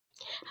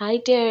Hi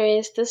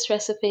dearest, this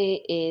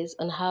recipe is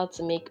on how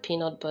to make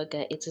peanut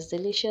burger. It is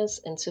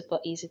delicious and super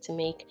easy to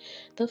make.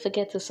 Don't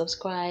forget to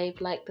subscribe,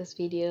 like this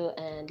video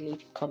and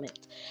leave a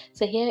comment.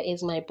 So here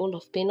is my bowl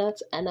of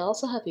peanuts and I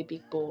also have a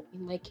big bowl,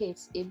 in my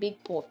case a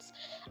big pot.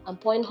 I'm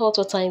pouring hot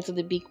water into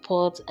the big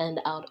pot and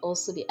I'll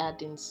also be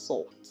adding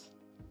salt.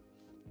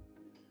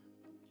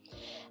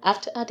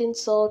 After adding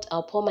salt,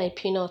 I'll pour my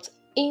peanuts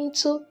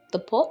into the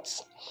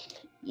pot.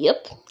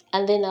 Yep,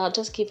 and then I'll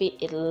just give it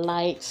a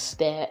light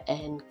stir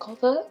and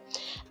cover.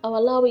 I'll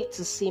allow it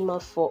to simmer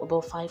for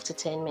about 5 to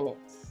 10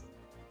 minutes.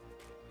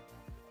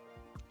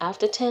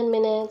 After 10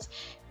 minutes,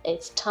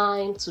 it's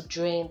time to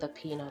drain the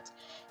peanut.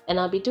 And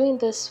I'll be doing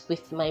this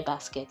with my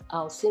basket.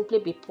 I'll simply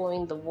be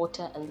pouring the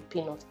water and the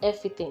peanut,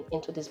 everything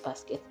into this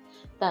basket.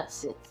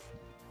 That's it.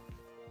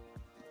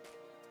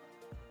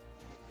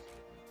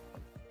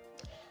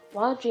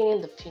 While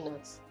draining the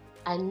peanuts,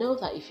 I know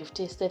that if you've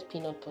tasted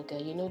peanut burger,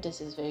 you know this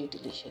is very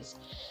delicious.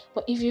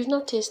 But if you've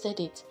not tasted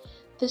it,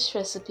 this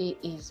recipe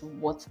is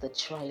worth the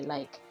try.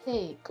 Like,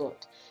 hey God,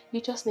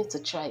 you just need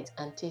to try it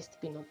and taste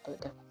peanut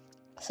burger.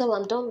 So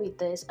I'm done with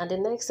this, and the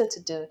next thing to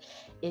do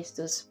is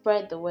to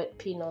spread the wet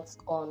peanuts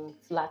on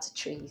flat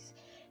trays.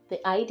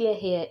 The idea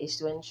here is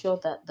to ensure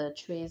that the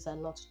trays are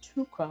not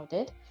too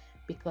crowded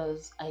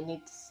because I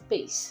need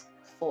space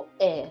for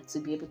air to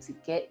be able to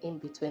get in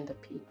between the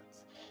peanuts.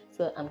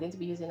 So I'm going to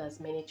be using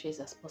as many trays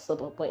as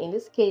possible, but in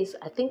this case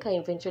I think I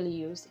eventually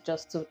used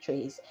just 2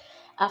 trays.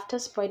 After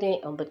spreading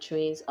it on the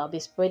trays, I'll be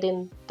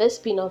spreading this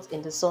peanuts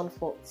in the sun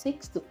for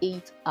 6 to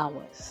 8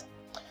 hours.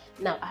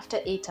 Now after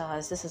 8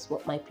 hours, this is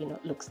what my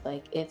peanut looks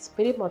like. It's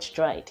pretty much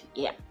dried.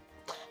 Yeah,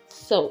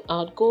 so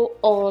I'll go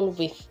on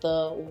with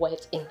the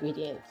wet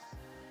ingredients.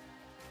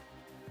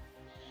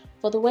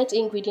 For the wet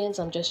ingredients,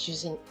 I'm just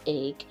using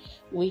egg,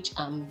 which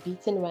I'm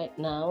beating right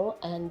now,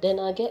 and then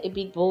I'll get a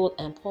big bowl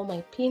and pour my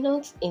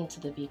peanuts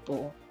into the big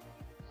bowl.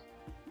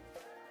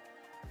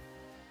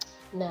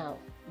 Now,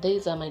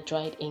 these are my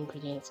dried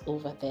ingredients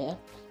over there.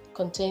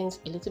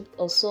 Contains a little bit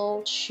of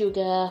salt,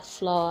 sugar,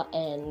 flour,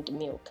 and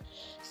milk.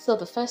 So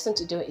the first thing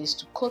to do is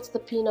to coat the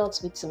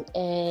peanuts with some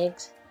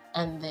eggs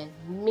and then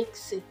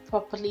mix it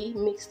properly,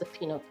 mix the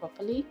peanut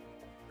properly.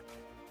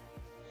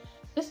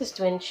 This is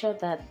to ensure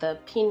that the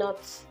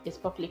peanuts is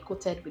properly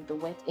coated with the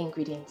wet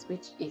ingredients,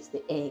 which is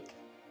the egg.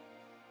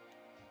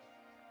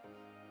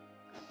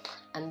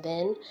 And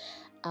then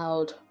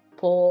I'll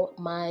pour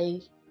my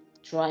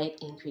dried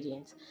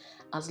ingredients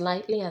as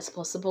lightly as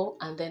possible,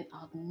 and then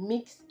I'll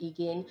mix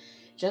again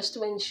just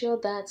to ensure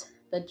that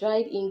the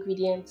dried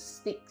ingredients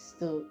sticks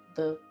to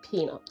the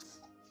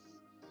peanuts.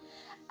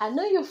 I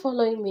know you're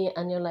following me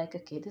and you're like,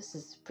 okay, this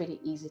is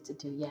pretty easy to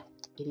do. Yeah,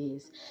 it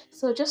is.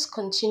 So just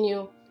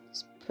continue.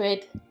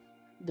 Spread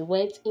the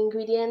wet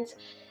ingredients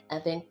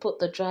and then put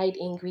the dried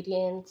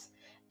ingredients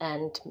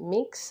and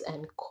mix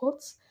and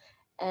coat,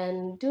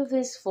 and do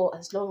this for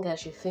as long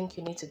as you think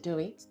you need to do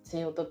it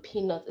till the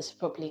peanut is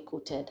properly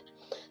coated.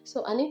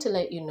 So I need to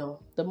let you know,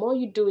 the more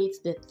you do it,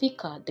 the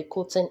thicker the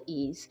coating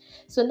is.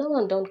 So now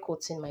I'm done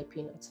coating my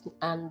peanuts,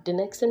 and the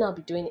next thing I'll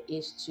be doing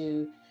is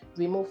to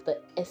remove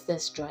the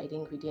excess dried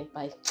ingredient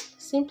by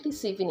simply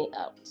sieving it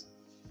out.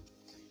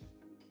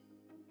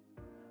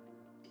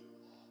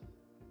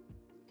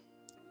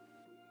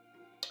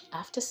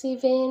 After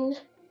sieving,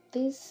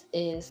 this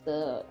is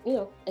the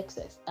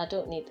excess. I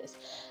don't need this.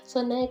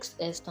 So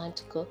next is time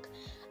to cook.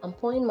 I'm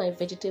pouring my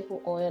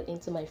vegetable oil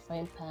into my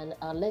frying pan.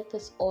 I'll let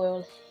this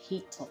oil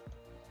heat up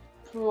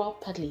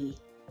properly,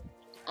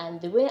 and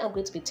the way I'm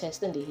going to be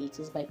testing the heat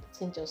is by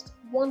putting just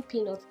 1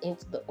 peanut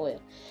into the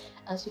oil.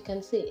 As you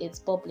can see, it's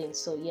bubbling,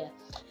 so yeah,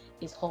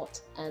 it's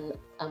hot, and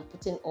I'm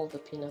putting all the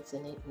peanuts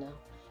in it now.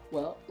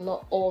 Well,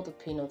 not all the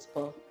peanuts,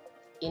 but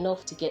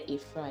enough to get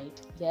it fried.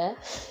 Yeah.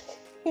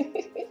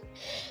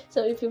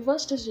 So if you've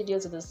watched this video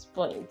to this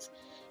point,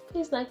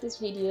 please like this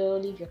video,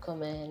 leave your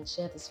comment,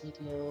 share this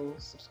video,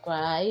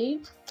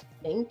 subscribe.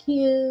 Thank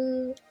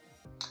you.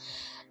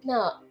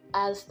 Now,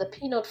 as the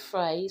peanut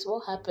fries,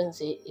 what happens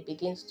is it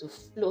begins to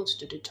float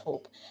to the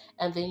top,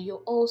 and then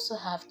you also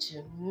have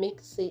to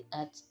mix it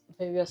at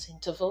various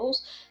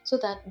intervals so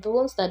that the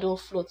ones that don't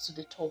float to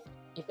the top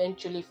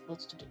eventually float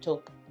to the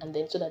top, and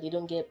then so that they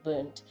don't get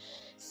burnt.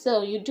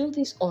 So you do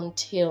this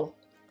until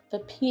the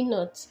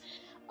peanuts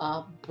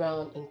are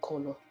brown in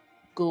color,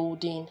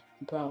 golden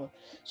brown.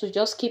 So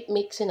just keep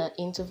mixing at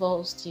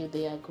intervals till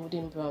they are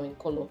golden brown in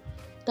color.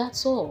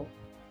 That's all.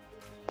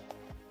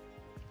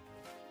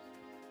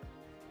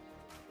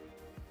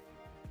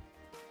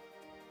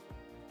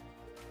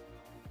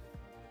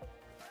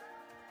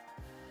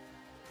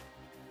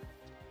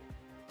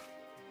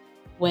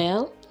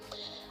 Well,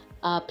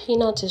 our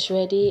peanut is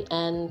ready,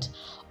 and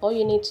all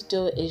you need to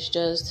do is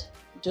just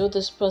do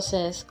this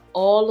process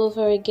all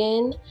over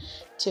again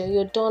till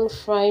you're done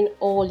frying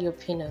all your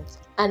peanuts.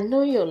 I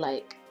know you're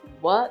like,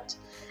 what?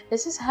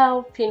 Is this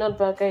how peanut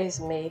burger is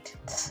made?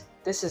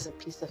 This is a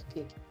piece of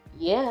cake.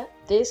 Yeah,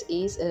 this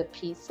is a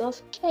piece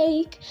of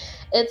cake.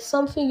 It's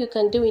something you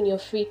can do in your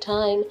free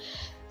time.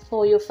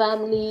 for your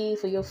family,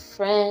 for your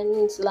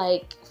friends,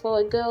 like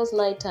for a girls'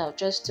 night out,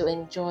 just to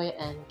enjoy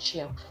and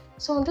chill.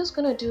 So I'm just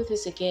gonna do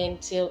this again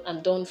till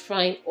I'm done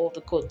frying all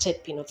the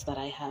coated peanuts that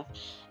I have.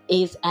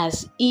 It's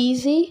as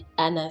easy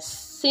and as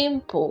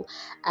simple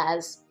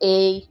as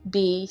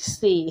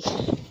ABC.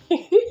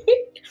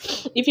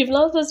 If you've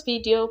loved this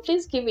video,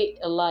 please give it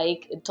a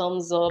like, a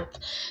thumbs up,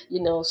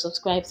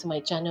 subscribe to my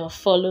channel,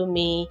 follow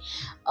me.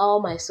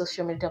 All my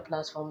social media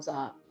platforms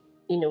are,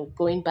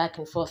 going back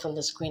and forth on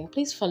the screen.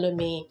 Please follow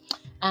me.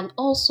 And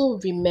also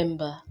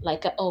remember,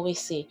 like I always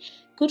say,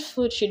 good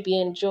food should be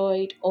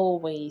enjoyed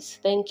always.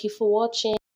 Thank you for watching.